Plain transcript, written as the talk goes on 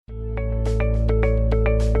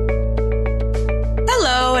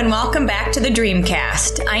and welcome back to the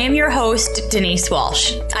Dreamcast. I am your host, Denise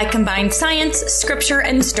Walsh. I combine science, scripture,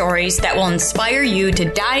 and stories that will inspire you to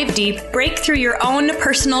dive deep, break through your own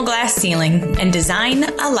personal glass ceiling, and design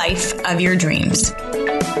a life of your dreams.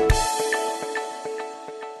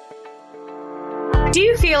 Do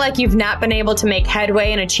you feel like you've not been able to make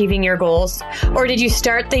headway in achieving your goals? Or did you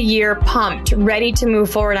start the year pumped, ready to move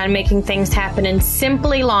forward on making things happen and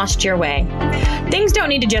simply lost your way? Things don't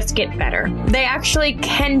need to just get better. They actually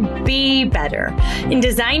can be better. In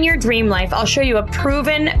Design Your Dream Life, I'll show you a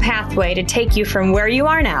proven pathway to take you from where you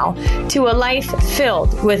are now to a life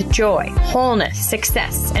filled with joy, wholeness,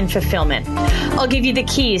 success, and fulfillment. I'll give you the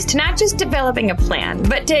keys to not just developing a plan,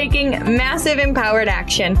 but taking massive empowered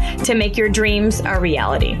action to make your dreams a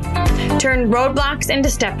reality. Turn roadblocks into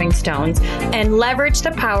stepping stones and leverage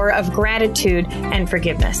the power of gratitude and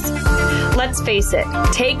forgiveness. Let's face it,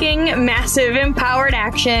 taking massive empowered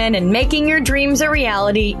action and making your dreams a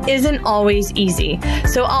reality isn't always easy.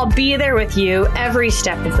 So I'll be there with you every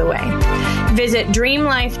step of the way. Visit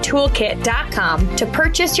dreamlifetoolkit.com to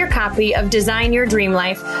purchase your copy of Design Your Dream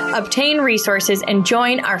Life, obtain resources, and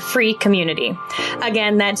join our free community.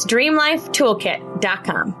 Again, that's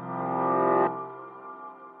dreamlifetoolkit.com.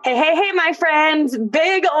 Hey, my friends.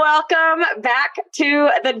 Big welcome back to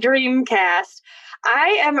the Dreamcast.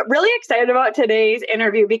 I am really excited about today's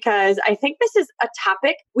interview because I think this is a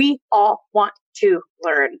topic we all want to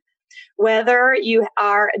learn. Whether you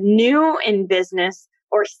are new in business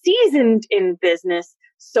or seasoned in business,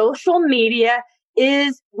 social media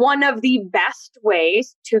is one of the best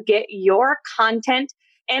ways to get your content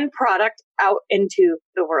and product out into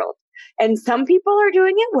the world. And some people are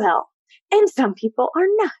doing it well. And some people are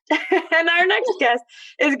not. And our next guest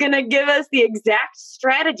is going to give us the exact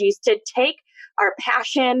strategies to take our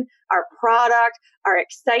passion, our product, our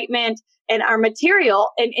excitement, and our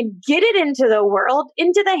material and get it into the world,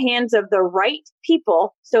 into the hands of the right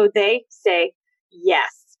people so they say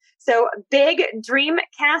yes. So big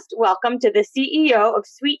Dreamcast welcome to the CEO of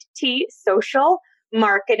Sweet Tea Social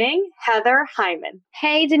Marketing, Heather Hyman.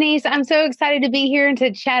 Hey, Denise. I'm so excited to be here and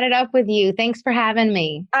to chat it up with you. Thanks for having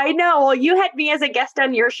me. I know. Well, you had me as a guest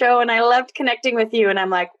on your show and I loved connecting with you. And I'm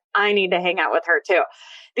like, I need to hang out with her too.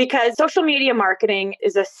 Because social media marketing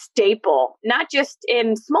is a staple, not just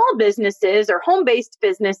in small businesses or home-based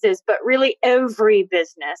businesses, but really every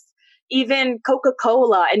business. Even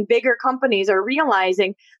Coca-Cola and bigger companies are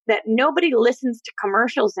realizing that nobody listens to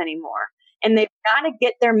commercials anymore. And they've got to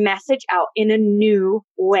get their message out in a new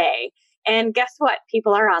way. And guess what?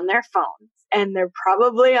 People are on their phones and they're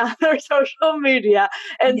probably on their social media.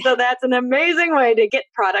 And so that's an amazing way to get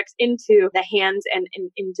products into the hands and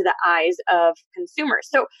into the eyes of consumers.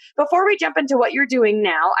 So before we jump into what you're doing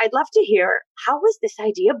now, I'd love to hear, how was this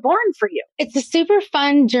idea born for you? It's a super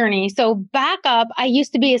fun journey. So back up, I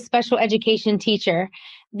used to be a special education teacher.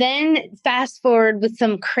 Then fast forward with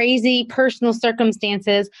some crazy personal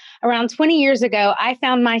circumstances. Around 20 years ago, I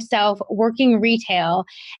found myself working retail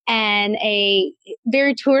in a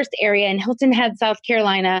very tourist area in Hilton Head, South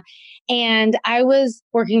Carolina. And I was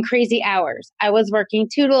working crazy hours. I was working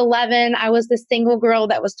 2 to 11. I was the single girl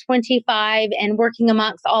that was 25 and working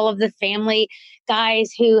amongst all of the family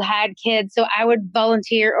guys who had kids. So I would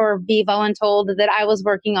volunteer or be voluntold that I was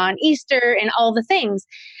working on Easter and all the things.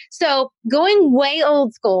 So going way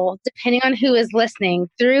old school, depending on who is listening,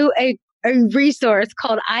 through a resource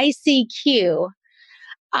called ICQ,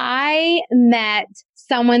 I met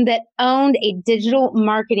someone that owned a digital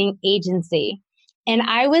marketing agency. And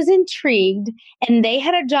I was intrigued, and they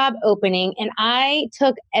had a job opening, and I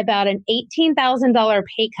took about an $18,000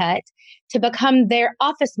 pay cut to become their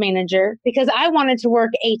office manager because I wanted to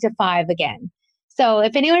work 8 to 5 again. So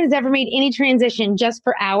if anyone has ever made any transition just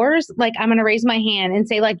for hours, like I'm going to raise my hand and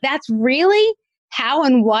say, like, that's really how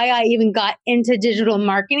and why I even got into digital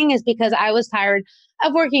marketing, is because I was tired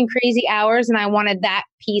of working crazy hours and I wanted that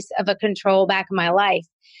piece of a control back in my life.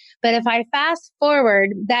 But if I fast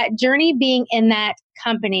forward, that journey being in that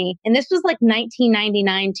company, and this was like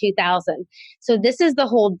 1999, 2000. So this is the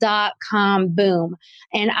whole .com boom.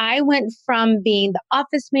 And I went from being the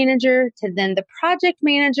office manager to then the project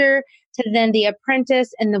manager to then the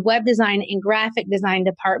apprentice in the web design and graphic design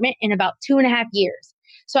department in about 2.5 years.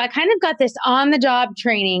 So I kind of got this on the job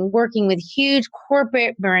training working with huge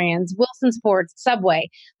corporate brands, Wilson Sports, Subway,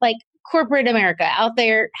 like corporate America out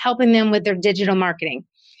there helping them with their digital marketing.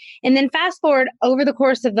 And then fast forward over the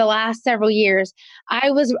course of the last several years,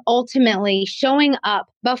 I was ultimately showing up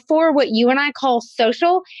before what you and I call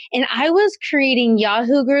social, and I was creating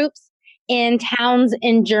Yahoo groups in towns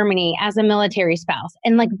in Germany as a military spouse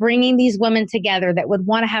and like bringing these women together that would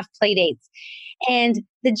want to have play dates. And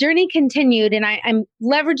the journey continued, and I'm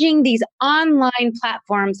leveraging these online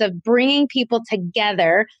platforms of bringing people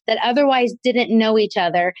together that otherwise didn't know each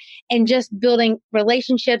other and just building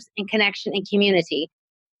relationships and connection and community.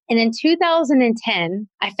 And in 2010,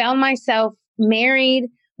 I found myself married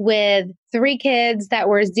with 3 kids that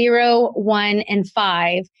were 0, 1, and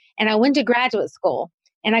 5. And I went to graduate school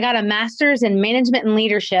and I got a master's in management and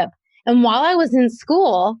leadership. And while I was in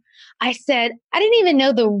school, I said, I didn't even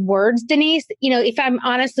know the words, Denise. You know, if I'm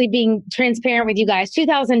honestly being transparent with you guys,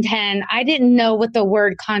 2010, I didn't know what the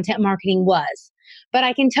word content marketing was. But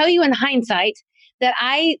I can tell you in hindsight that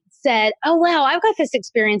I said, oh, wow, I've got this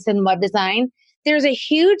experience in web design. There's a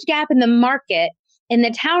huge gap in the market in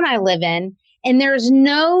the town I live in, and there's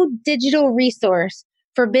no digital resource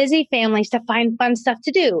for busy families to find fun stuff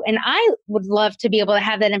to do. And I would love to be able to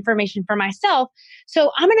have that information for myself.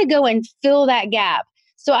 So I'm going to go and fill that gap.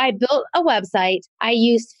 So I built a website. I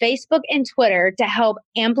used Facebook and Twitter to help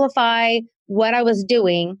amplify what I was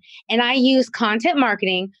doing. And I used content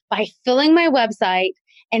marketing by filling my website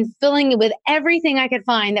and filling it with everything I could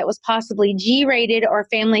find that was possibly G-rated or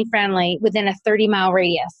family-friendly within a 30-mile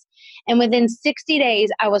radius. And within 60 days,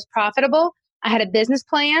 I was profitable. I had a business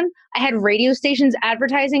plan. I had radio stations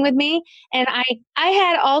advertising with me. And I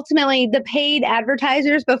had ultimately the paid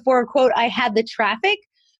advertisers before, quote, I had the traffic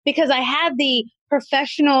because I had the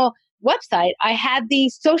professional website. I had the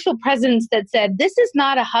social presence that said, this is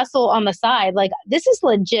not a hustle on the side. Like, this is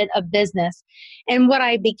legit a business. And what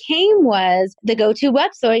I became was the go-to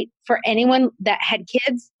website for anyone that had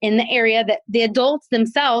kids in the area, that the adults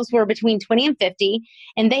themselves were between 20 and 50,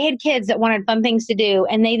 and they had kids that wanted fun things to do,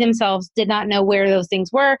 and they themselves did not know where those things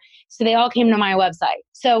were. So they all came to my website.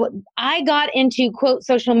 So I got into, quote,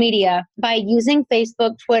 social media by using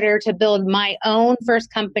Facebook, Twitter to build my own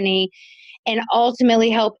first company and ultimately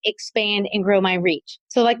help expand and grow my reach.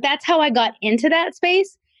 So like, that's how I got into that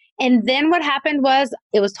space. And then what happened was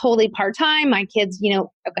it was totally part-time. My kids, you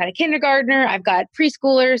know, I've got a kindergartner, I've got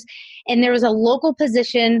preschoolers, and there was a local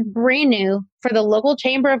position, brand new, for the local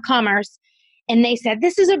Chamber of Commerce. And they said,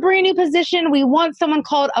 this is a brand new position. We want someone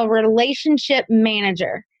called a relationship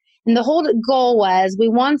manager. And the whole goal was we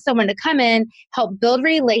want someone to come in, help build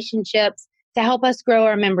relationships to help us grow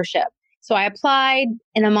our membership. So I applied,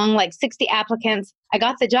 and among like 60 applicants, I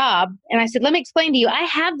got the job. And I said, let me explain to you, I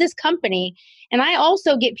have this company and I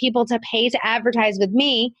also get people to pay to advertise with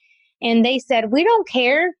me. And they said, we don't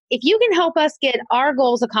care if you can help us get our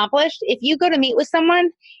goals accomplished. If you go to meet with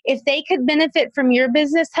someone, if they could benefit from your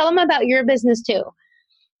business, tell them about your business too.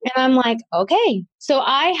 And I'm like, okay. So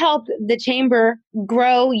I helped the chamber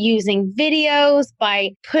grow using videos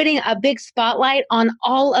by putting a big spotlight on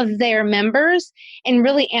all of their members and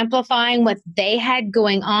really amplifying what they had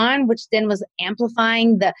going on, which then was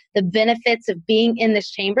amplifying the benefits of being in this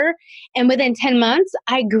chamber. And within 10 months,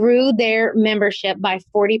 I grew their membership by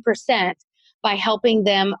 40% by helping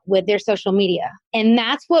them with their social media. And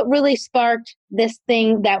that's what really sparked this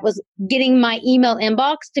thing that was getting my email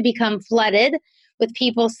inbox to become flooded with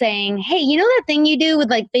people saying, hey, you know that thing you do with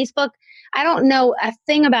like Facebook? I don't know a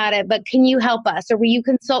thing about it, but can you help us? Or will you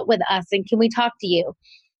consult with us? And can we talk to you?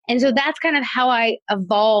 And so that's kind of how I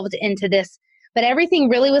evolved into this. But everything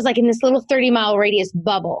really was like in this little 30-mile radius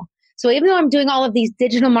bubble. So even though I'm doing all of these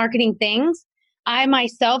digital marketing things, I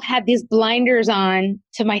myself had these blinders on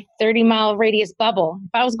to my 30-mile radius bubble.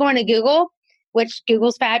 If I was going to Google, which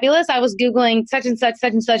Google's fabulous, I was Googling such and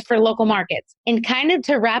such for local markets. And kind of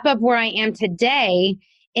to wrap up where I am today,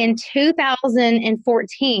 in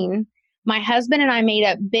 2014, my husband and I made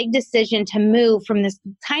a big decision to move from this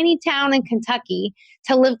tiny town in Kentucky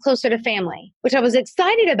to live closer to family, which I was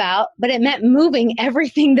excited about, but it meant moving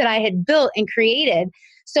everything that I had built and created.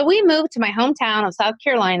 So we moved to my hometown of South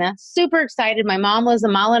Carolina, super excited. My mom lives a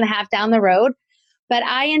mile and a half down the road. But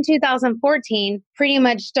I, in 2014, pretty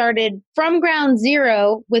much started from ground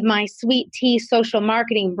zero with my Sweet Tea social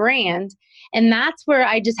marketing brand. And that's where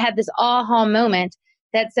I just had this aha moment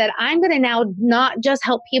that said, I'm going to now not just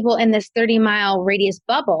help people in this 30-mile radius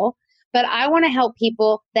bubble, but I want to help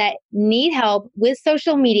people that need help with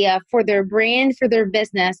social media for their brand, for their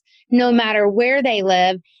business, no matter where they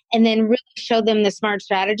live, and then really show them the smart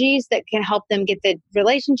strategies that can help them get the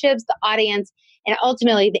relationships, the audience, and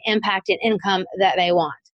ultimately the impact and income that they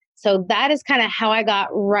want. So that is kind of how I got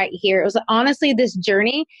right here. It was honestly this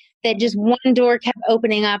journey that just one door kept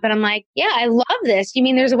opening up. And I'm like, yeah, I love this. You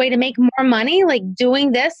mean there's a way to make more money like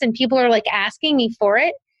doing this? And people are like asking me for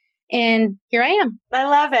it. And here I am. I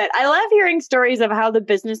love it. I love hearing stories of how the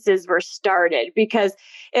businesses were started because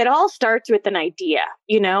it all starts with an idea.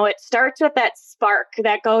 It starts with that spark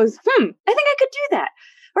that goes, I think I could do that,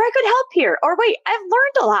 or I could help here, or wait, I've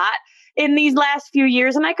learned a lot in these last few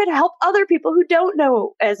years and I could help other people who don't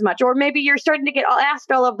know as much. Or maybe you're starting to get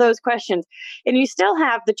asked all of those questions and you still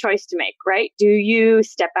have the choice to make, right? Do you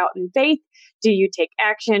step out in faith? Do you take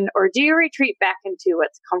action, or do you retreat back into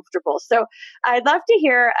what's comfortable? So I'd love to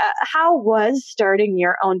hear how was starting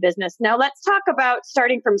your own business. Now let's talk about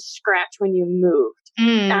starting from scratch when you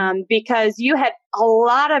moved, because you had a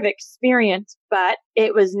lot of experience, but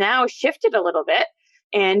it was now shifted a little bit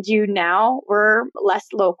and you now were less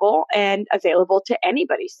local and available to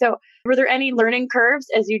anybody. So were there any learning curves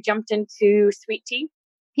as you jumped into Sweet Tea?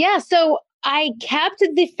 Yeah. So I kept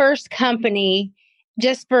the first company,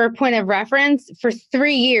 just for a point of reference, for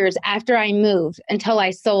 3 years after I moved until I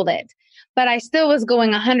sold it. But I still was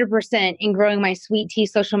going 100% in growing my Sweet Tea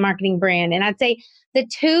social marketing brand. And I'd say the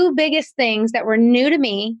two biggest things that were new to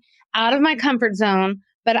me, out of my comfort zone,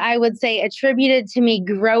 but I would say attributed to me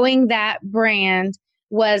growing that brand,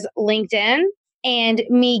 was LinkedIn and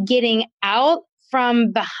me getting out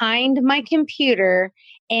from behind my computer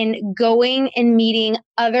and going and meeting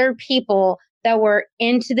other people that were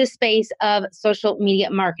into the space of social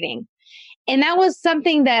media marketing. And that was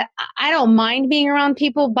something that I don't mind being around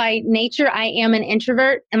people by nature. I am an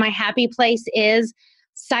introvert and my happy place is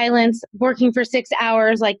silence, working for 6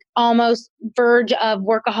 hours, like almost verge of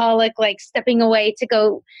workaholic, like stepping away to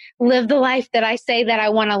go live the life that I say that I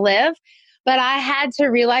want to live. But I had to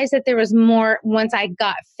realize that there was more once I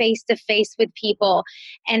got face to face with people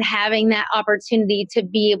and having that opportunity to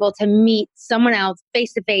be able to meet someone else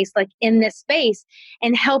face to face, like in this space,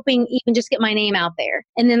 and helping even just get my name out there.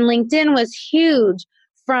 And then LinkedIn was huge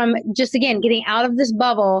from just, again, getting out of this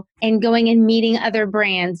bubble and going and meeting other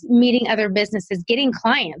brands, meeting other businesses, getting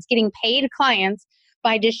clients, getting paid clients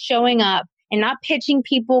by just showing up and not pitching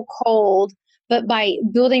people cold, but by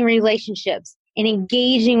building relationships and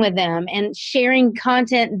engaging with them and sharing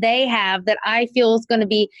content they have that I feel is going to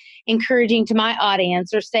be encouraging to my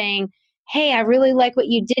audience, or saying, hey, I really like what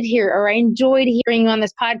you did here, or I enjoyed hearing you on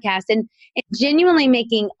this podcast, and genuinely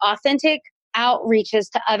making authentic outreaches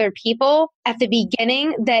to other people at the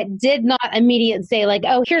beginning that did not immediately say like,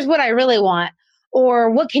 oh, here's what I really want, or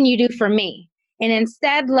what can you do for me? And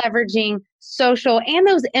instead leveraging social and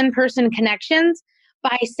those in-person connections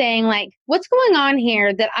by saying like, what's going on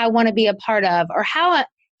here that I want to be a part of, or how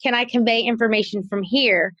can I convey information from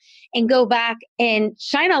here, and go back and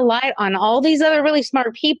shine a light on all these other really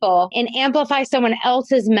smart people and amplify someone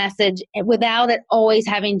else's message without it always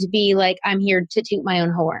having to be like, I'm here to toot my own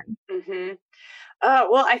horn. Mm-hmm.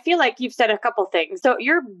 Well, I feel like you've said a couple things. So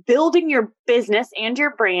you're building your business and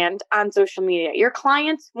your brand on social media. Your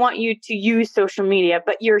clients want you to use social media,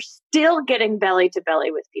 but you're still getting belly to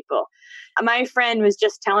belly with people. My friend was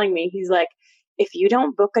just telling me, he's like, if you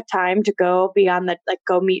don't book a time to go be on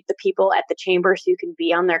go meet the people at the chamber so you can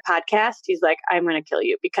be on their podcast, he's like, I'm going to kill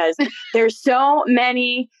you, because there's so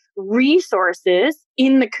many resources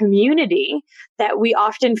in the community that we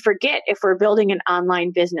often forget if we're building an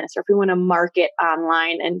online business or if we want to market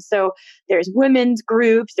online. And so there's women's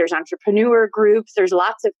groups, there's entrepreneur groups, there's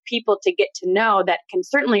lots of people to get to know that can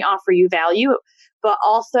certainly offer you value, but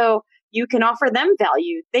also you can offer them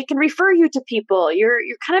value. They can refer you to people. You're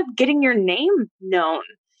kind of getting your name known.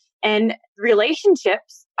 And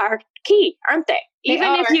relationships are key, aren't they?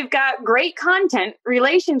 Even if you've got great content,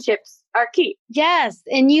 relationships are key. Yes.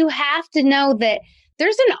 And you have to know that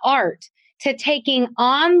there's an art to taking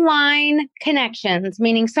online connections,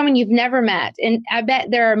 meaning someone you've never met. And I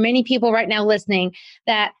bet there are many people right now listening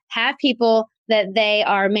that have people that they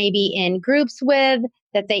are maybe in groups with,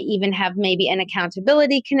 that they even have maybe an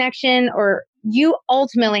accountability connection, or you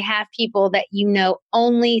ultimately have people that you know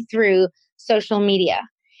only through social media.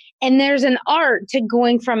 And there's an art to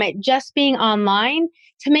going from it just being online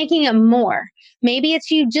to making it more. Maybe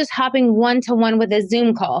it's you just hopping one-to-one with a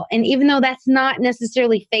Zoom call. And even though that's not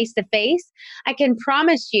necessarily face-to-face, I can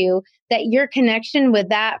promise you that your connection with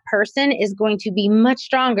that person is going to be much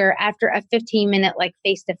stronger after a 15-minute like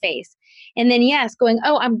face-to-face. And then yes, going,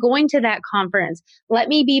 oh, I'm going to that conference. Let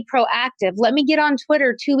me be proactive. Let me get on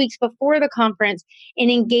Twitter 2 weeks before the conference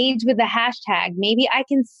and engage with the hashtag. Maybe I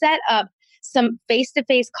can set up some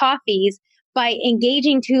face-to-face coffees by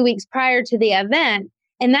engaging 2 weeks prior to the event.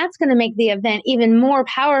 And that's going to make the event even more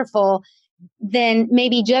powerful than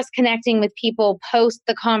maybe just connecting with people post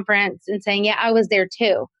the conference and saying, yeah, I was there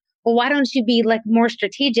too. Well, why don't you be like more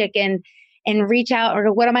strategic and reach out,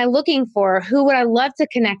 or what am I looking for? Who would I love to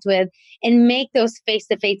connect with, and make those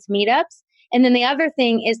face-to-face meetups And then the other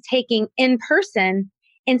thing is taking in person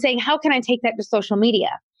and saying, how can I take that to social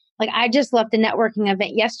media? Like I just left a networking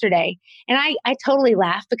event yesterday and I totally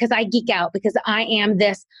laugh because I geek out because I am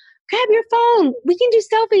this, grab your phone, we can do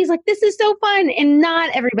selfies. Like this is so fun. And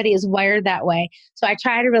not everybody is wired that way. So I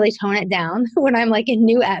try to really tone it down when I'm like in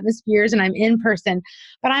new atmospheres and I'm in person.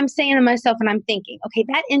 But I'm saying to myself and I'm thinking, okay,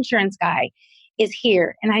 that insurance guy is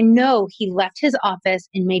here. And I know he left his office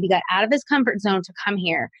and maybe got out of his comfort zone to come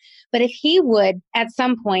here. But if he would at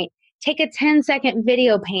some point take a 10-second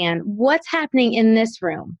video pan, what's happening in this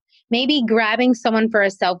room? Maybe grabbing someone for a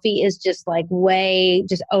selfie is just like way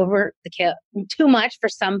just over the kill, too much for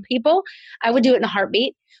some people. I would do it in a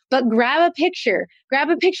heartbeat, but grab a picture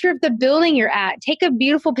of the building you're at. Take a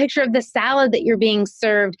beautiful picture of the salad that you're being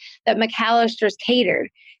served that McAllister's catered.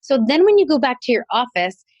 So then when you go back to your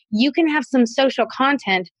office, you can have some social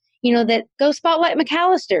content, that go spotlight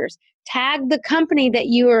McAllister's. Tag the company that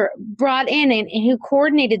you were brought in and who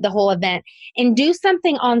coordinated the whole event and do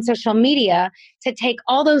something on social media to take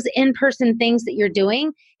all those in-person things that you're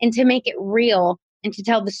doing and to make it real and to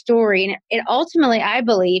tell the story. And it ultimately, I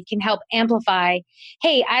believe, can help amplify,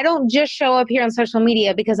 hey, I don't just show up here on social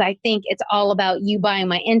media because I think it's all about you buying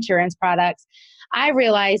my insurance products. I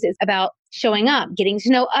realize it's about showing up, getting to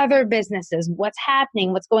know other businesses, what's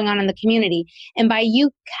happening, what's going on in the community. And by you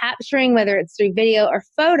capturing, whether it's through video or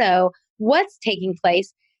photo, what's taking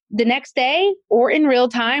place the next day or in real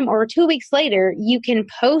time or 2 weeks later, you can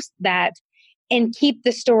post that and keep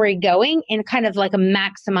the story going and kind of like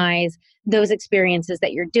maximize those experiences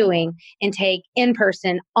that you're doing and take in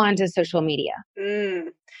person onto social media.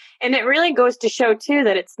 And it really goes to show too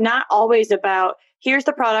that it's not always about, here's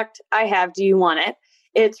the product I have, do you want it?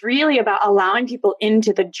 It's really about allowing people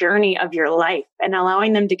into the journey of your life and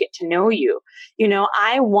allowing them to get to know you.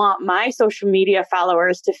 I want my social media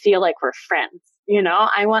followers to feel like we're friends.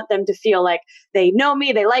 I want them to feel like they know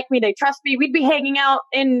me, they like me, they trust me. We'd be hanging out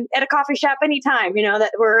at a coffee shop anytime,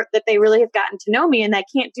 that they really have gotten to know me. And I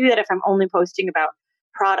can't do that if I'm only posting about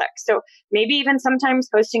products. So maybe even sometimes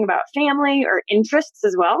posting about family or interests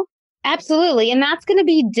as well. Absolutely. And that's going to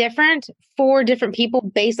be different for different people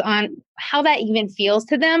based on how that even feels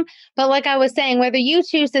to them. But like I was saying, whether you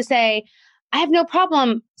choose to say, I have no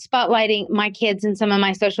problem spotlighting my kids in some of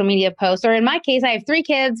my social media posts, or in my case, I have 3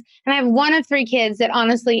 kids and I have one of 3 kids that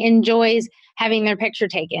honestly enjoys having their picture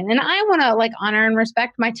taken. And I want to honor and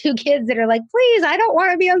respect my 2 kids that are like, please, I don't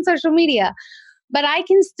want to be on social media. But I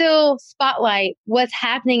can still spotlight what's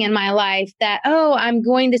happening in my life that, I'm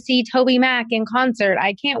going to see TobyMac in concert.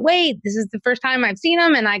 I can't wait. This is the first time I've seen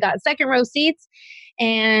him and I got second row seats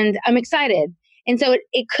and I'm excited. And so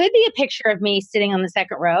it could be a picture of me sitting on the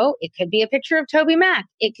second row. It could be a picture of TobyMac.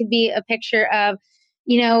 It could be a picture of,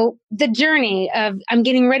 the journey of I'm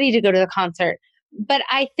getting ready to go to the concert. But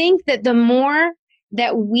I think that the more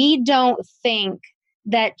that we don't think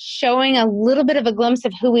that showing a little bit of a glimpse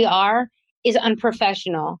of who we are is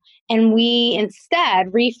unprofessional. And we instead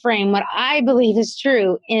reframe what I believe is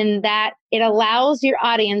true in that it allows your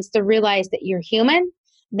audience to realize that you're human,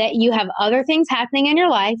 that you have other things happening in your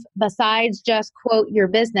life besides just quote your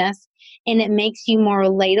business, and it makes you more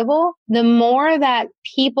relatable. The more that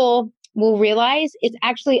people will realize it's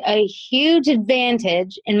actually a huge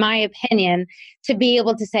advantage, in my opinion, to be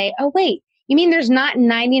able to say, oh, wait, you mean there's not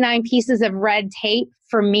 99 pieces of red tape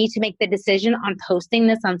for me to make the decision on posting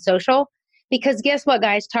this on social? Because guess what,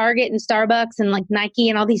 guys? Target and Starbucks and Nike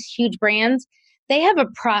and all these huge brands, they have a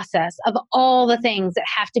process of all the things that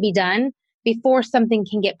have to be done before something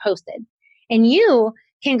can get posted. And you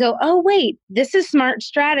can go, oh, wait, this is smart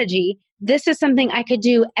strategy. This is something I could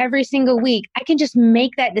do every single week. I can just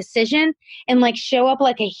make that decision and show up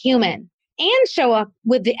like a human and show up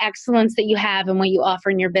with the excellence that you have and what you offer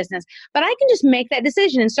in your business. But I can just make that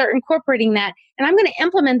decision and start incorporating that. And I'm going to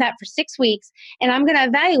implement that for 6 weeks. And I'm going to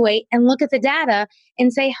evaluate and look at the data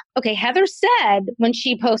and say, okay, Heather said when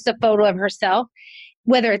she posts a photo of herself,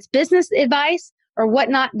 whether it's business advice or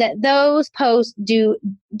whatnot, that those posts do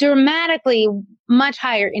dramatically much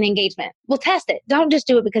higher in engagement. Well, test it. Don't just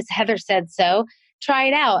do it because Heather said so. Try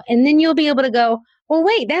it out. And then you'll be able to go, well,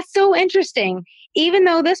 wait, that's so interesting. Even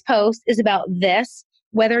though this post is about this,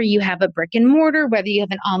 whether you have a brick and mortar, whether you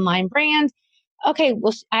have an online brand, okay,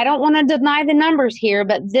 well, I don't want to deny the numbers here,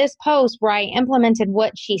 but this post where I implemented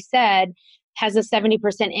what she said has a 70%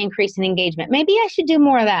 increase in engagement. Maybe I should do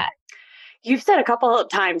more of that. You've said a couple of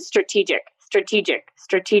times, strategic.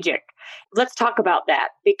 Let's talk about that,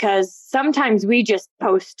 because sometimes we just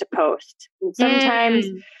post to post. And sometimes,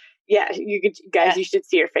 Yeah, guys, you should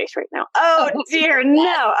see your face right now. Oh dear,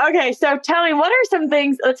 no. Okay, so tell me, what are some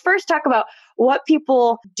things? Let's first talk about what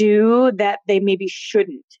people do that they maybe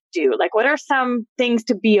shouldn't do. Like, what are some things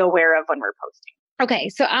to be aware of when we're posting? Okay,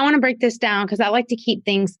 so I want to break this down because I like to keep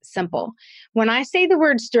things simple. When I say the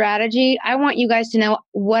word strategy, I want you guys to know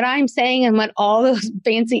what I'm saying and what all those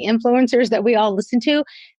fancy influencers that we all listen to,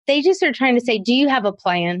 they just are trying to say, do you have a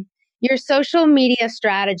plan? Your social media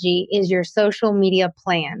strategy is your social media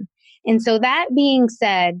plan. And so that being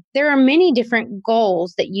said, there are many different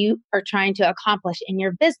goals that you are trying to accomplish in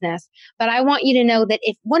your business. But I want you to know that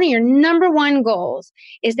if one of your number one goals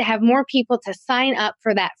is to have more people to sign up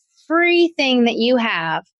for that free thing that you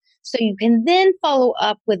have, so you can then follow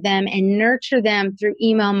up with them and nurture them through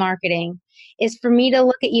email marketing, is for me to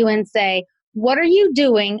look at you and say, what are you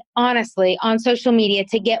doing honestly on social media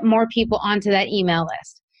to get more people onto that email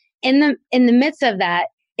list? In the midst of that,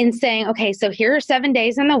 in saying, okay, so here are 7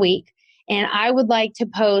 days in the week, and I would like to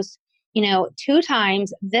post, 2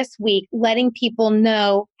 times this week, letting people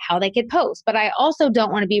know how they could post. But I also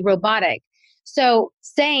don't want to be robotic. So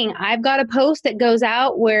saying I've got a post that goes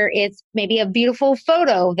out where it's maybe a beautiful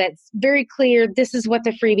photo that's very clear, this is what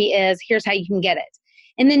the freebie is, here's how you can get it.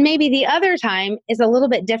 And then maybe the other time is a little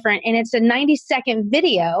bit different, and it's a 90-second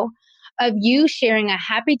video of you sharing a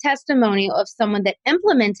happy testimonial of someone that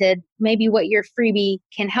implemented maybe what your freebie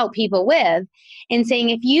can help people with, and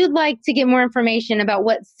saying, if you'd like to get more information about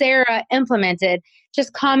what Sarah implemented,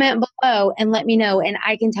 just comment below and let me know, and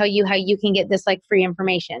I can tell you how you can get this like free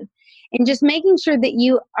information. And just making sure that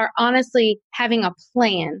you are honestly having a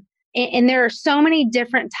plan. And there are so many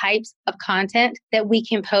different types of content that we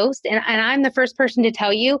can post. And I'm the first person to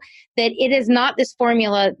tell you that it is not this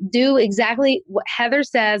formula. Do exactly what Heather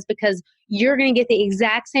says, because you're going to get the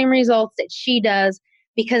exact same results that she does,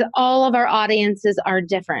 because all of our audiences are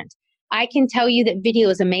different. I can tell you that video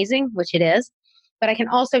is amazing, which it is, but I can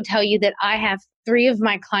also tell you that I have 3 of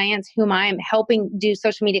my clients whom I am helping do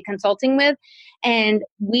social media consulting with, and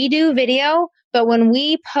we do video, but when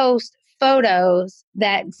we post photos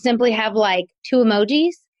that simply have like 2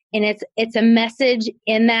 emojis and it's a message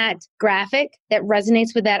in that graphic that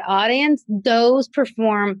resonates with that audience, those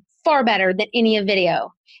perform far better than any of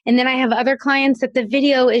video. And then I have other clients that the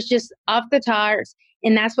video is just off the charts,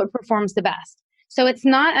 and that's what performs the best. So it's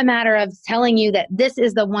not a matter of telling you that this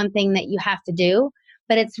is the one thing that you have to do,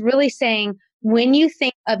 but it's really saying, when you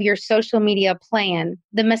think of your social media plan,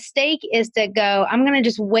 the mistake is to go, I'm going to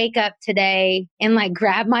just wake up today and like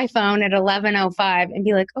grab my phone at 11:05 and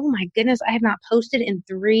be like, oh my goodness, I have not posted in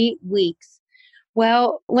 3 weeks.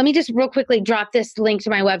 Well, let me just real quickly drop this link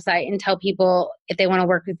to my website and tell people if they want to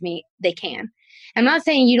work with me, they can. I'm not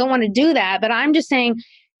saying you don't want to do that, but I'm just saying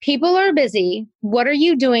people are busy. What are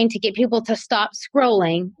you doing to get people to stop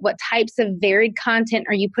scrolling? What types of varied content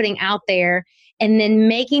are you putting out there? And then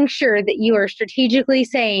making sure that you are strategically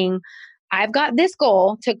saying, I've got this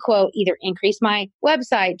goal to, quote, either increase my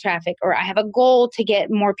website traffic, or I have a goal to get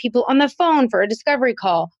more people on the phone for a discovery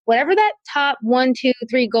call. Whatever that top 1, 2,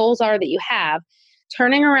 3 goals are that you have,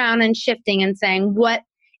 turning around and shifting and saying, what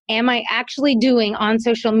am I actually doing on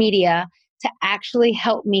social media to actually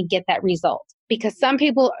help me get that result? Because some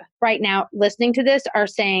people right now listening to this are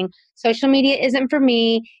saying, social media isn't for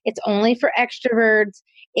me. It's only for extroverts.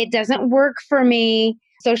 It doesn't work for me.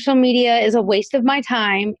 Social media is a waste of my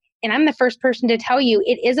time. And I'm the first person to tell you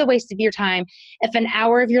it is a waste of your time if an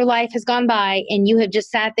hour of your life has gone by and you have just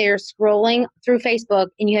sat there scrolling through Facebook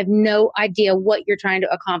and you have no idea what you're trying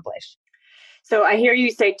to accomplish. So I hear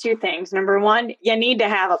you say 2 things. Number 1, you need to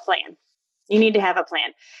have a plan. You need to have a plan,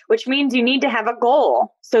 which means you need to have a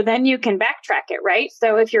goal. So then you can backtrack it, right?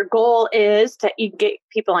 So if your goal is to get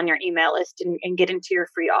people on your email list and get into your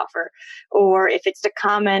free offer, or if it's to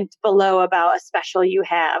comment below about a special you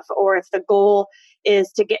have, or if the goal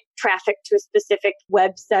is to get traffic to a specific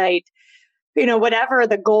website, whatever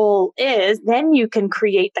the goal is, then you can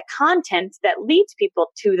create the content that leads people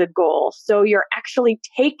to the goal. So you're actually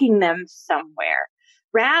taking them somewhere,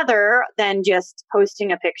 rather than just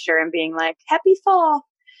posting a picture and being like, happy fall,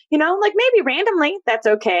 like maybe randomly, that's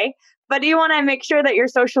okay. But you want to make sure that your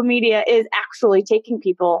social media is actually taking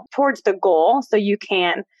people towards the goal so you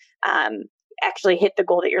can actually hit the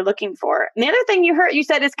goal that you're looking for. And the other thing you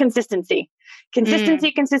said is consistency.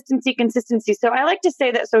 Consistency. So I like to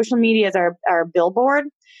say that social media is our billboard.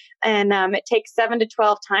 And it takes 7 to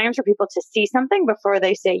 12 times for people to see something before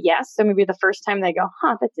they say yes. So maybe the first time they go,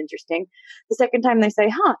 that's interesting. The second time they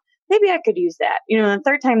say, maybe I could use that. The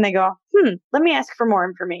third time they go, let me ask for more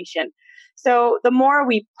information. So the more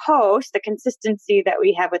we post, the consistency that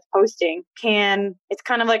we have with posting it's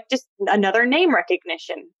kind of like just another name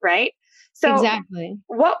recognition, right? So Exactly.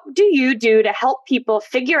 what do you do to help people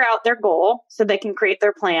figure out their goal so they can create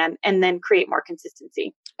their plan and then create more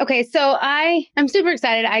consistency? Okay, so I'm super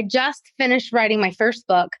excited. I just finished writing my first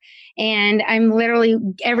book, and I'm literally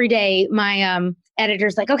every day my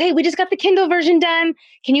editor's like, "Okay, we just got the Kindle version done.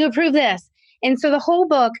 Can you approve this?" And so the whole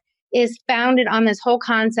book is founded on this whole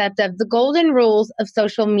concept of the golden rules of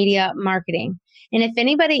social media marketing. And if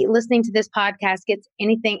anybody listening to this podcast gets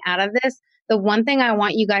anything out of this, the one thing I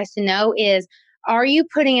want you guys to know is, are you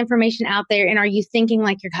putting information out there and are you thinking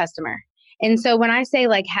like your customer? And so when I say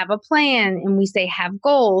like have a plan and we say have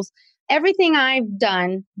goals, everything I've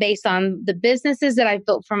done based on the businesses that I've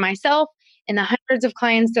built for myself and the hundreds of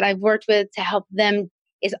clients that I've worked with to help them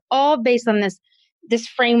is all based on this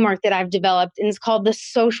framework that I've developed, and it's called the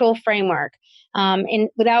social framework. And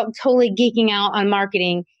without totally geeking out on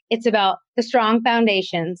marketing, it's about the strong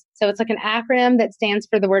foundations. So it's like an acronym that stands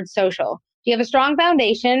for the word social. You have a strong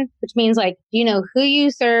foundation, which means like, you know who you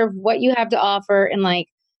serve, what you have to offer, and like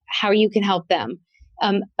how you can help them.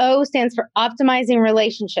 O stands for optimizing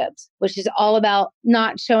relationships, which is all about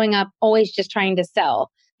not showing up always just trying to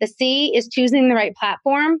sell. The C is choosing the right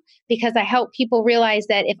platform, because I help people realize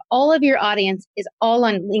that if all of your audience is all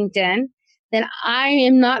on LinkedIn, then I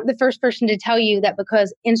am not the first person to tell you that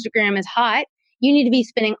because Instagram is hot, you need to be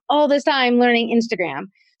spending all this time learning Instagram.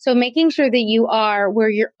 So making sure that you are where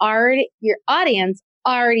your audience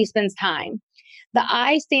already spends time. The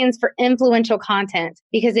I stands for influential content,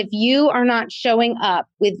 because if you are not showing up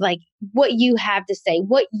with like what you have to say,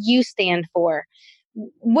 what you stand for,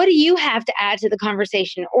 what do you have to add to the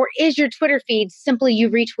conversation? Or is your Twitter feed simply you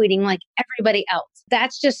retweeting like everybody else?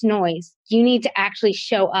 That's just noise. You need to actually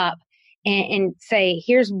show up and say,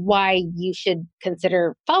 here's why you should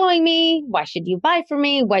consider following me. Why should you buy from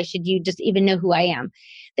me? Why should you just even know who I am?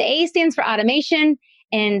 The A stands for automation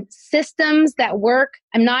and systems that work.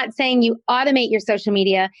 I'm not saying you automate your social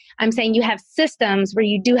media. I'm saying you have systems where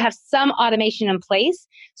you do have some automation in place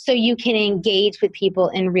so you can engage with people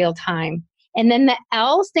in real time. And then the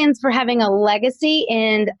L stands for having a legacy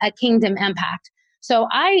and a kingdom impact. So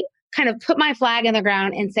I kind of put my flag in the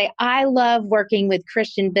ground and say, I love working with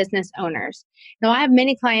Christian business owners. Now, I have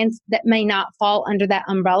many clients that may not fall under that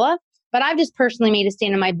umbrella, but I've just personally made a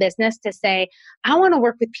stand in my business to say, I want to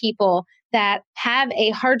work with people that have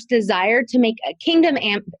a heart's desire to make a kingdom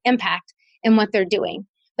impact in what they're doing.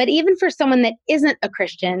 But even for someone that isn't a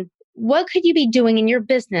Christian, what could you be doing in your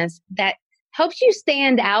business that helps you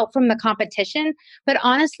stand out from the competition, but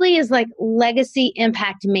honestly is like legacy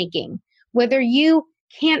impact making? Whether you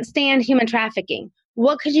can't stand human trafficking,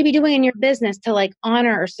 what could you be doing in your business to like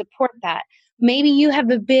honor or support that? Maybe you have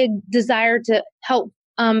a big desire to help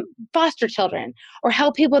foster children or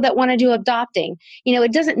help people that want to do adopting. You know,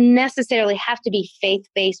 it doesn't necessarily have to be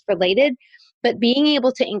faith-based related, but being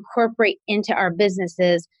able to incorporate into our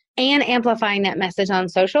businesses and amplifying that message on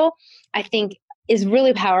social, I think is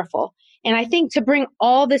really powerful. And I think to bring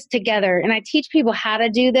all this together, and I teach people how to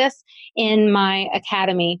do this in my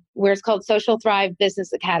academy, where it's called Social Thrive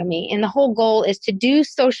Business Academy. And the whole goal is to do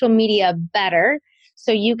social media better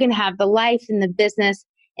so you can have the life and the business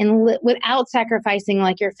and without sacrificing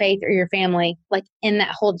like your faith or your family, like in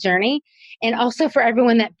that whole journey. And also for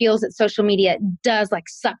everyone that feels that social media does like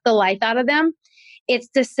suck the life out of them, it's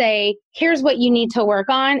to say, here's what you need to work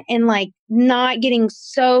on, and like not getting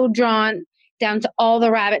so drawn down to all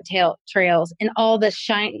the rabbit trails and all the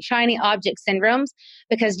shiny object syndromes,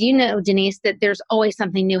 because you know, Denise, that there's always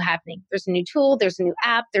something new happening. There's a new tool, there's a new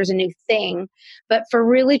app, there's a new thing. But for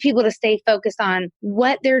really people to stay focused on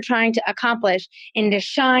what they're trying to accomplish and to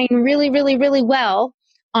shine really, really, really well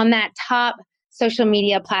on that top social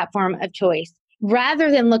media platform of choice,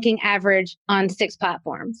 rather than looking average on 6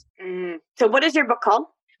 platforms. So what is your book called?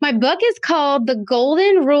 My book is called The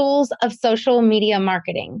Golden Rules of Social Media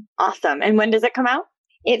Marketing. Awesome. And when does it come out?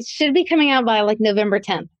 It should be coming out by like November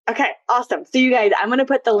 10th. Okay, awesome. So you guys, I'm going to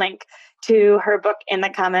put the link to her book in the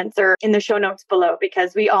comments or in the show notes below,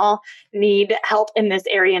 because we all need help in this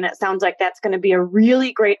area. And it sounds like that's going to be a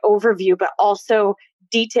really great overview, but also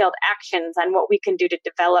detailed actions on what we can do to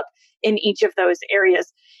develop in each of those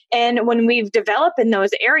areas. And when we've developed in those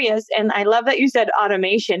areas, and I love that you said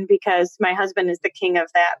automation, because my husband is the king of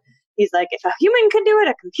that. He's like, if a human can do it,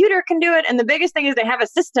 a computer can do it. And the biggest thing is they have a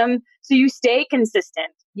system so you stay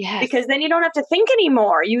consistent. Yes. Because then you don't have to think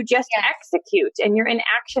anymore. You just execute and you're in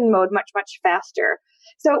action mode much, much faster.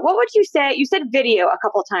 So what would you say? You said video a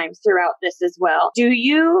couple times throughout this as well. Do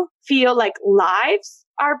you feel like lives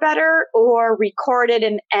are better or recorded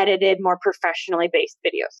and edited, more professionally based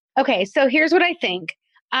videos? Okay, so here's what I think.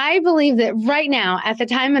 I believe that right now, at the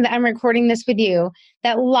time that I'm recording this with you,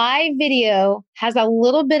 that live video has a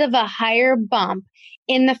little bit of a higher bump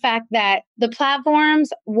in the fact that the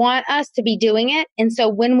platforms want us to be doing it. And so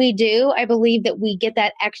when we do, I believe that we get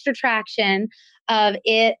that extra traction of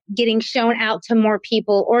it getting shown out to more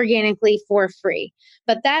people organically for free.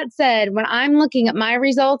 But that said, when I'm looking at my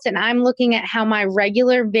results and I'm looking at how my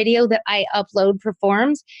regular video that I upload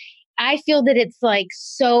performs, I feel that it's like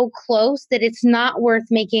so close that it's not worth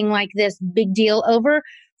making like this big deal over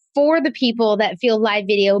for the people that feel live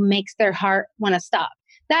video makes their heart want to stop.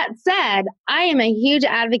 That said, I am a huge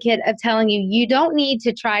advocate of telling you, you don't need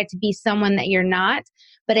to try to be someone that you're not.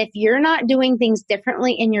 But if you're not doing things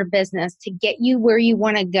differently in your business to get you where you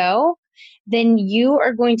want to go, then you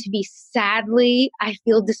are going to be sadly, I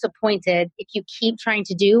feel, disappointed if you keep trying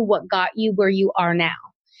to do what got you where you are now.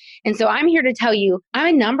 And so I'm here to tell you,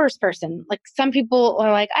 I'm a numbers person. Like some people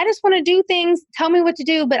are like, I just want to do things, tell me what to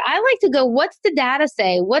do. But I like to go, what's the data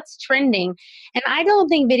say? What's trending? And I don't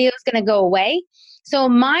think video is going to go away. So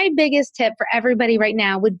my biggest tip for everybody right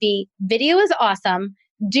now would be video is awesome.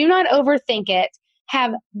 Do not overthink it.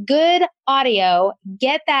 Have good audio.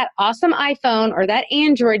 Get that awesome iPhone or that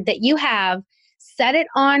Android that you have. Set it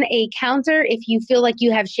on a counter if you feel like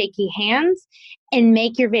you have shaky hands and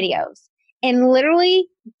make your videos. And literally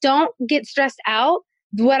don't get stressed out.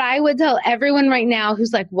 What I would tell everyone right now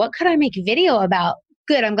who's like, what could I make video about?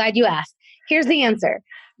 Good, I'm glad you asked. Here's the answer.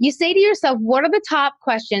 You say to yourself, what are the top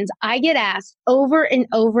questions I get asked over and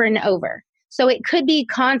over and over? So it could be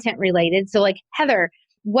content related. So like, Heather,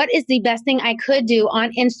 what is the best thing I could do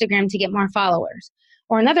on Instagram to get more followers?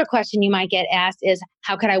 Or another question you might get asked is,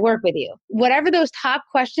 how could I work with you? Whatever those top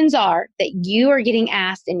questions are that you are getting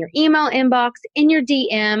asked in your email inbox, in your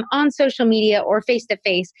DM, on social media, or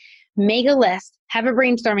face-to-face, make a list, have a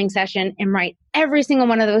brainstorming session, and write every single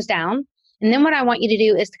one of those down. And then what I want you to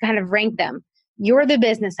do is to kind of rank them. You're the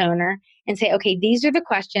business owner and say, okay, these are the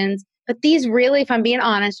questions, but these really, if I'm being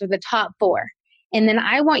honest, are the top 4. And then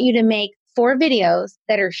I want you to make 4 videos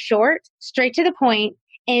that are short, straight to the point,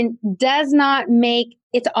 and does not make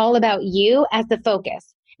it's all about you as the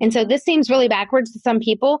focus. And so this seems really backwards to some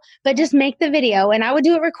people, but just make the video. And I would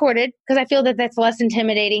do it recorded because I feel that that's less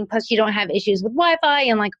intimidating. Plus you don't have issues with Wi-Fi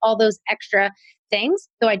and like all those extra things.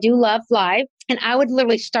 So I do love live. And I would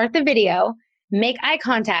literally start the video, make eye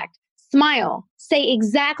contact, smile, say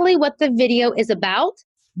exactly what the video is about,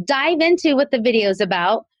 dive into what the video is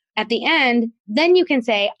about. At the end, then you can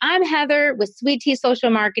say, I'm Heather with Sweet Tea Social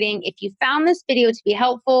Marketing. If you found this video to be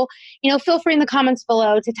helpful, feel free in the comments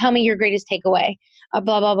below to tell me your greatest takeaway,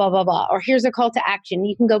 blah, blah, blah, blah, blah. Or here's a call to action.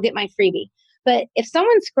 You can go get my freebie. But if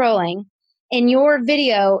someone's scrolling and your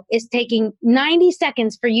video is taking 90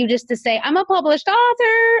 seconds for you just to say, I'm a published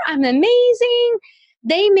author, I'm amazing,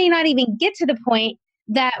 they may not even get to the point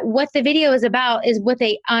that what the video is about is what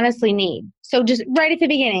they honestly need. So just right at the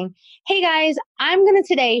beginning, hey guys, I'm going to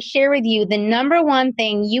today share with you the number one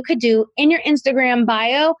thing you could do in your Instagram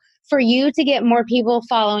bio for you to get more people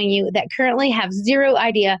following you that currently have zero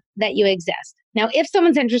idea that you exist. Now, if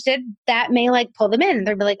someone's interested, that may pull them in.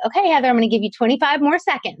 They'll be like, okay, Heather, I'm going to give you 25 more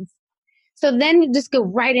seconds. So then you just go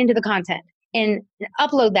right into the content and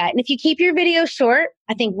upload that. And if you keep your video short,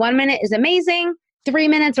 I think 1 minute is amazing. 3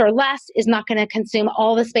 minutes or less is not going to consume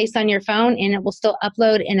all the space on your phone, and it will still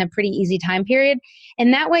upload in a pretty easy time period.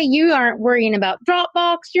 And that way you aren't worrying about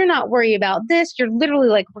Dropbox. You're not worried about this. You're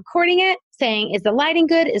literally recording it, saying, is the lighting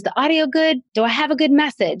good? Is the audio good? Do I have a good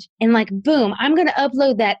message? And boom, I'm going to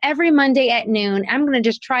upload that every Monday at noon. I'm going to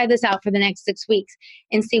just try this out for the next 6 weeks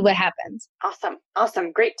and see what happens.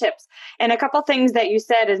 Awesome. Great tips. And a couple things that you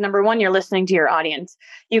said is, number one, you're listening to your audience.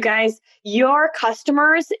 You guys, your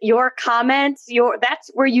customers, your comments, that's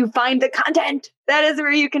where you find the content. That is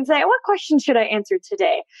where you can say, what question should I answer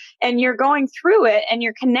today? And you're going through it and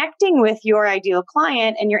you're connecting with your ideal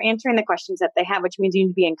client and you're answering the questions that they have, which means you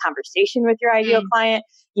need to be in conversation with your ideal client.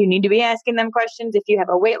 You need to be asking them questions. If you have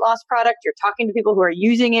a weight loss product, you're talking to people who are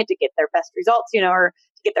using it to get their best results, or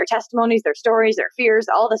to get their testimonies, their stories, their fears,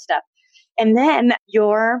 all the stuff. And then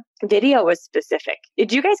your video was specific.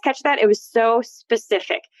 Did you guys catch that? It was so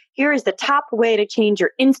specific. Here is the top way to change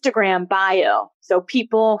your Instagram bio. So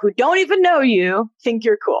people who don't even know you think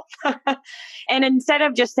you're cool. And instead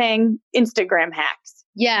of just saying Instagram hacks.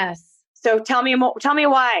 Yes. So tell me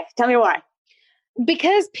why.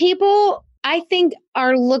 Because people, I think,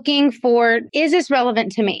 are looking for, is this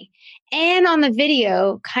relevant to me? And on the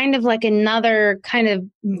video, kind of like another kind of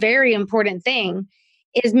very important thing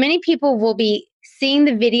is many people will be seeing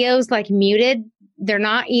the videos like muted. They're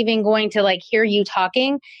not even going to like hear you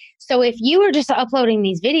talking. So if you are just uploading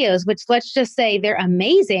these videos, which let's just say they're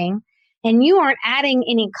amazing, and you aren't adding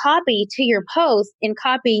any copy to your post, in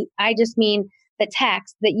copy, I just mean the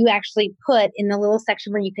text that you actually put in the little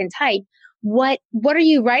section where you can type, what are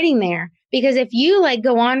you writing there? Because if you like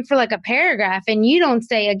go on for like a paragraph and you don't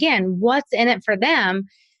say again what's in it for them,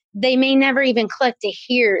 they may never even click to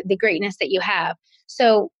hear the greatness that you have.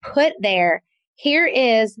 So put there, here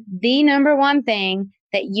is the number one thing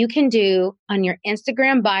that you can do on your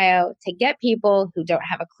Instagram bio to get people who don't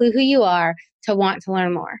have a clue who you are to want to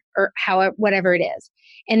learn more, or however, whatever it is.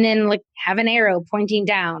 And then like have an arrow pointing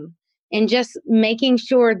down and just making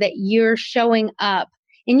sure that you're showing up.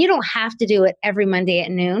 And you don't have to do it every Monday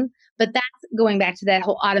at noon, but that's going back to that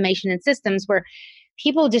whole automation and systems where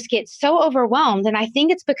people just get so overwhelmed. And I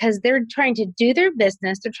think it's because they're trying to do their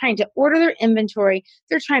business. They're trying to order their inventory.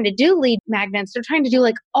 They're trying to do lead magnets. They're trying to do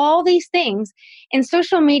like all these things. And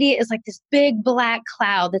social media is like this big black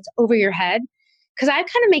cloud that's over your head. Because I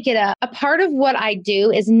kind of make it a part of what I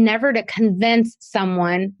do is never to convince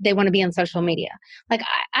someone they want to be on social media. Like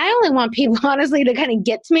I only want people honestly to kind of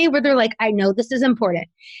get to me where they're like, I know this is important.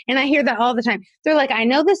 And I hear that all the time. They're like, I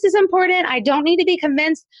know this is important. I don't need to be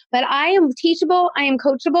convinced, but I am teachable. I am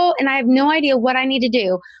coachable, and I have no idea what I need to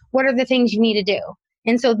do. What are the things you need to do?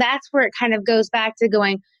 And so that's where it kind of goes back to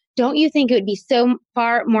going, don't you think it would be so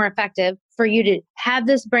far more effective for you to have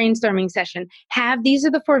this brainstorming session, these are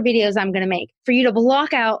the 4 videos I'm going to make, for you to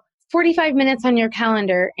block out 45 minutes on your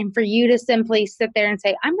calendar and for you to simply sit there and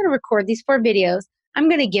say, I'm going to record these 4 videos. I'm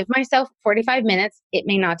going to give myself 45 minutes. It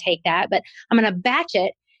may not take that, but I'm going to batch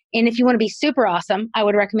it. And if you want to be super awesome, I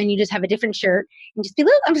would recommend you just have a different shirt and just be,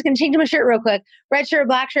 look, I'm just going to change my shirt real quick. Red shirt,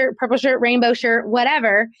 black shirt, purple shirt, rainbow shirt,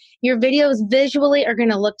 whatever. Your videos visually are going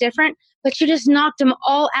to look different, but you just knocked them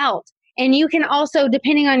all out. And you can also,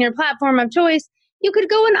 depending on your platform of choice, you could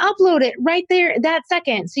go and upload it right there that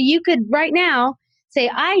second. So you could right now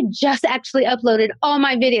say, I just actually uploaded all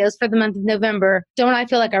my videos for the month of November. Don't I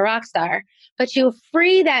feel like a rock star? But you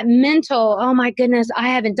free that mental, oh my goodness, I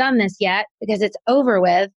haven't done this yet because it's over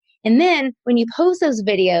with. And then when you post those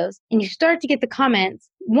videos and you start to get the comments,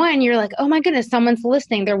 one, you're like, oh my goodness, someone's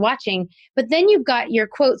listening, they're watching. But then you've got your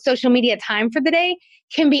quote, social media time for the day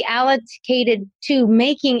can be allocated to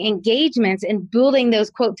making engagements and building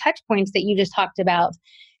those quote touch points that you just talked about.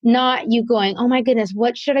 Not you going, oh my goodness,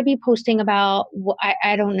 what should I be posting about?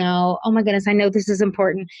 I don't know. Oh my goodness, I know this is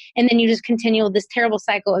important. And then you just continue this terrible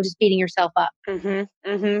cycle of just beating yourself up. If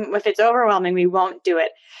it's overwhelming, we won't do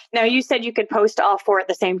it. Now, you said you could post all 4 at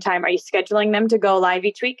the same time. Are you scheduling them to go live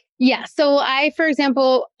each week? Yeah. So for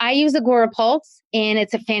example, I use Agorapulse, and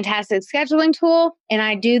it's a fantastic scheduling tool. And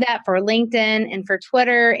I do that for LinkedIn and for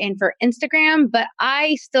Twitter and for Instagram. But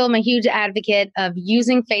I still am a huge advocate of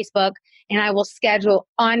using Facebook, and I will schedule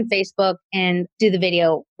on Facebook and do the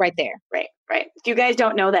video right there. Right. If you guys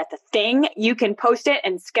don't know that, the thing, you can post it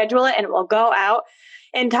and schedule it and it will go out.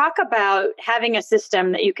 And talk about having a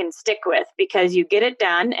system that you can stick with, because you get it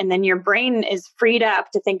done and then your brain is freed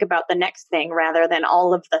up to think about the next thing rather than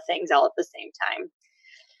all of the things all at the same time.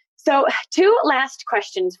 So 2 last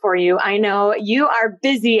questions for you. I know you are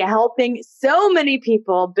busy helping so many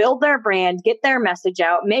people build their brand, get their message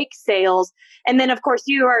out, make sales. And then, of course,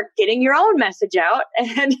 you are getting your own message out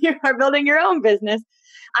and you are building your own business.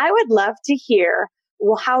 I would love to hear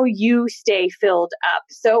how you stay filled up.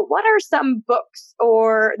 So what are some books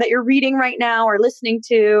or that you're reading right now or listening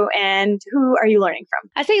to, and who are you learning from?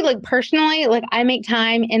 I say like personally, like I make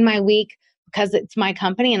time in my week because it's my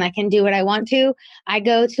company and I can do what I want to. I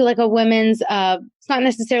go to like a women's, it's not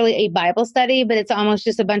necessarily a Bible study, but it's almost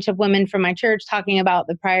just a bunch of women from my church talking about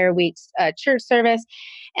the prior week's church service.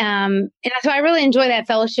 And so I really enjoy that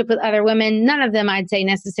fellowship with other women. None of them I'd say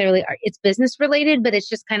necessarily it's business related, but it's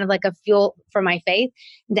just kind of like a fuel for my faith,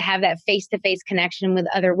 and to have that face-to-face connection with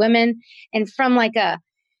other women. And from like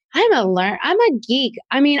I'm a geek.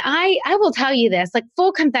 I mean, I will tell you this, like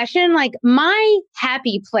full confession, like my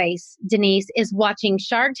happy place, Denise, is watching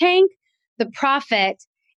Shark Tank, The Profit,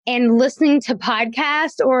 and listening to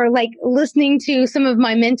podcasts, or like listening to some of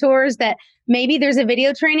my mentors that maybe there's a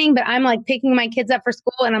video training, but I'm like picking my kids up for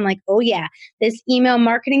school and I'm like, oh yeah, this email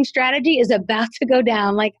marketing strategy is about to go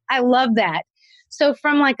down. Like, I love that. So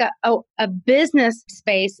from like a business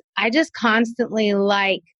space, I just constantly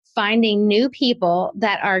like finding new people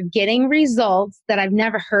that are getting results that I've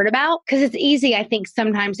never heard about. Because it's easy, I think,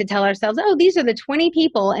 sometimes to tell ourselves, oh, these are the 20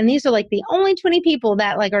 people and these are like the only 20 people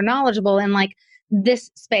that like are knowledgeable in like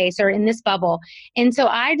this space or in this bubble. And so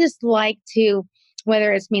I just like to,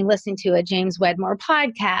 whether it's me listening to a James Wedmore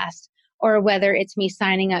podcast or whether it's me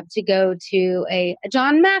signing up to go to a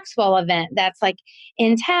John Maxwell event that's like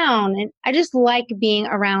in town. And I just like being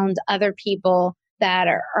around other people that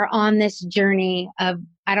are on this journey of,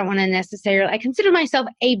 I don't want to necessarily, I consider myself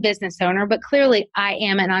a business owner, but clearly I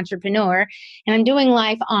am an entrepreneur and I'm doing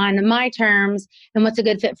life on my terms and what's a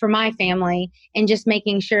good fit for my family, and just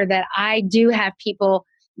making sure that I do have people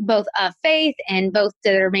both of faith and both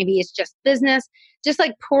that are maybe it's just business, just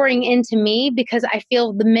like pouring into me, because I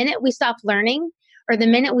feel the minute we stop learning or the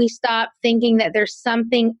minute we stop thinking that there's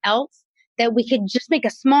something else that we could just make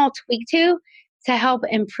a small tweak to help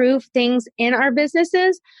improve things in our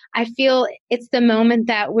businesses, I feel it's the moment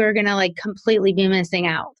that we're going to like completely be missing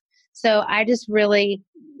out. So I just really,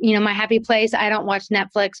 my happy place, I don't watch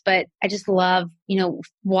Netflix, but I just love,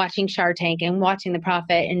 watching Shark Tank and watching The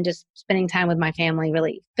Profit, and just spending time with my family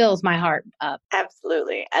really fills my heart up.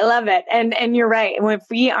 Absolutely. I love it. And you're right. If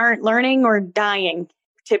we aren't learning, we're dying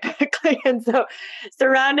typically. And so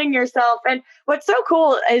surrounding yourself. And what's so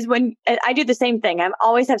cool is when I do the same thing, I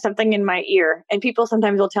always have something in my ear, and people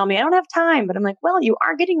sometimes will tell me, I don't have time, but I'm like, well, you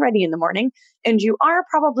are getting ready in the morning and you are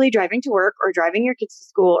probably driving to work or driving your kids to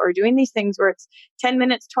school or doing these things where it's 10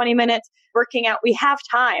 minutes, 20 minutes working out. We have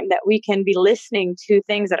time that we can be listening to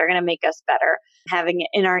things that are going to make us better, having it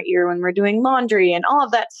in our ear when we're doing laundry and all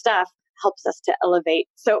of that stuff helps us to elevate.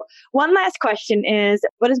 So one last question is,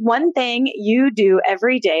 what is one thing you do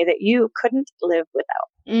every day that you couldn't live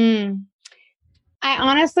without? I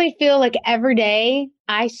honestly feel like every day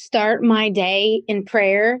I start my day in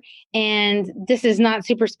prayer, and this is not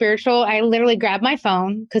super spiritual. I literally grab my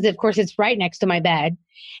phone because of course it's right next to my bed,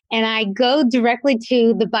 and I go directly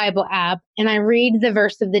to the Bible app and I read the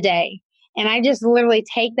verse of the day. And I just literally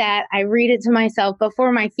take that, I read it to myself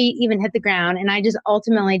before my feet even hit the ground. And I just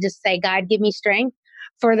ultimately just say, God, give me strength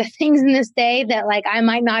for the things in this day that like I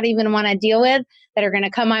might not even want to deal with that are going to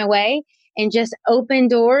come my way, and just open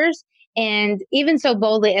doors. And even so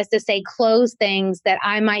boldly as to say, close things that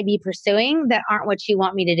I might be pursuing that aren't what you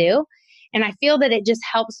want me to do. And I feel that it just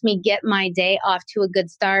helps me get my day off to a good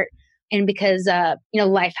start. And because,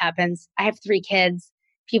 life happens. I have 3 kids.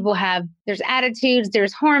 People there's attitudes,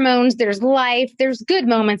 there's hormones, there's life, there's good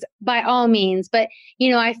moments by all means. But,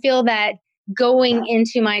 I feel that going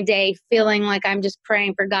into my day feeling like I'm just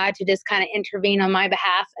praying for God to just kind of intervene on my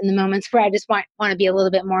behalf in the moments where I just want to be a little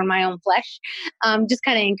bit more in my own flesh, just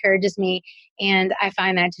kind of encourages me. And I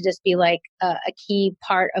find that to just be like a key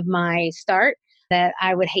part of my start that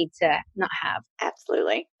I would hate to not have.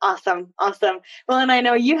 Absolutely. Awesome. Awesome. Well, and I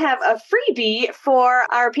know you have a freebie for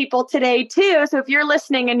our people today too. So if you're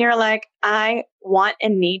listening and you're like, I want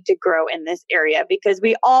and need to grow in this area, because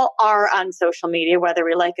we all are on social media, whether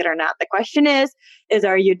we like it or not. The question is,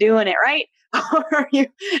 are you doing it right? Or are you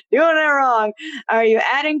doing it wrong? Are you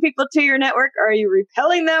adding people to your network? Or are you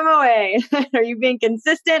repelling them away? Are you being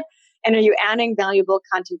consistent? And are you adding valuable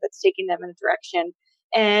content that's taking them in a direction?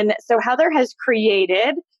 And so Heather has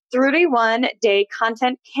created 31-day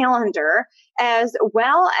content calendar, as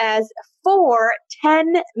well as 4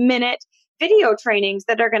 10-minute video trainings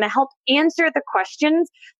that are going to help answer the questions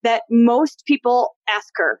that most people ask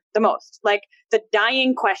her the most, like the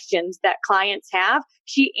dying questions that clients have.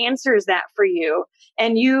 She answers that for you.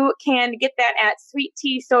 And you can get that at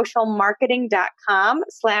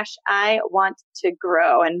sweetteasocialmarketing.com/I want to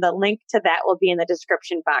grow. And the link to that will be in the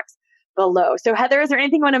description box below. So Heather, is there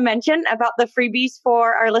anything you want to mention about the freebies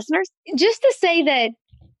for our listeners? Just to say that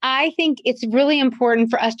I think it's really important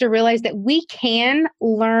for us to realize that we can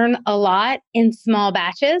learn a lot in small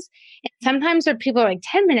batches. And sometimes there are people like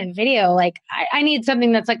 10-minute video, like I need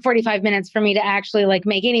something that's like 45 minutes for me to actually like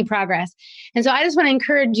make any progress. And so I just want to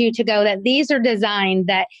encourage you to go that these are designed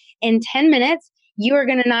that in 10 minutes, you are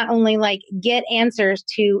going to not only like get answers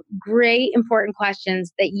to great important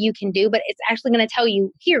questions that you can do, but it's actually going to tell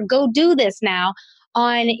you, here, go do this now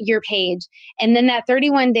on your page. And then that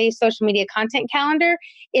 31-day social media content calendar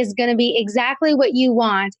is going to be exactly what you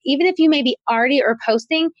want. Even if you maybe already are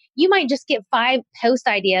posting, you might just get 5 post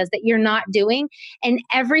ideas that you're not doing. And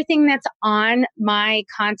everything that's on my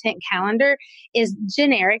content calendar is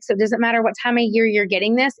generic. So it doesn't matter what time of year you're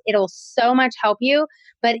getting this. It'll so much help you.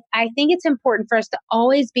 But I think it's important for us to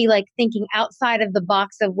always be like thinking outside of the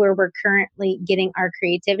box of where we're currently getting our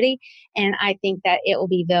creativity. And I think that it will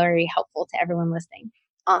be very helpful to everyone listening.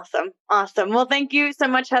 Awesome. Awesome. Well, thank you so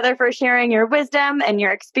much, Heather, for sharing your wisdom and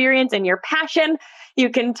your experience and your passion.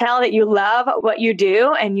 You can tell that you love what you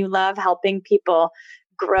do and you love helping people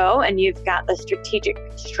grow, and you've got the strategic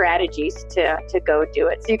strategies to go do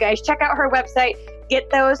it. So you guys check out her website,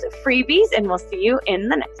 get those freebies, and we'll see you in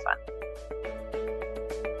the next one.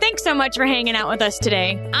 Thanks so much for hanging out with us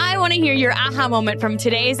today. I want to hear your aha moment from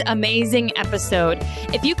today's amazing episode.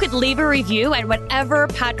 If you could leave a review at whatever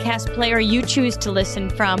podcast player you choose to listen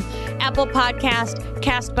from, Apple Podcast,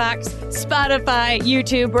 Castbox, Spotify,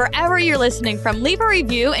 YouTube, wherever you're listening from, leave a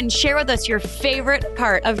review and share with us your favorite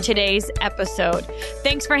part of today's episode.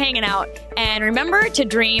 Thanks for hanging out, and remember to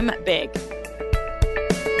dream big.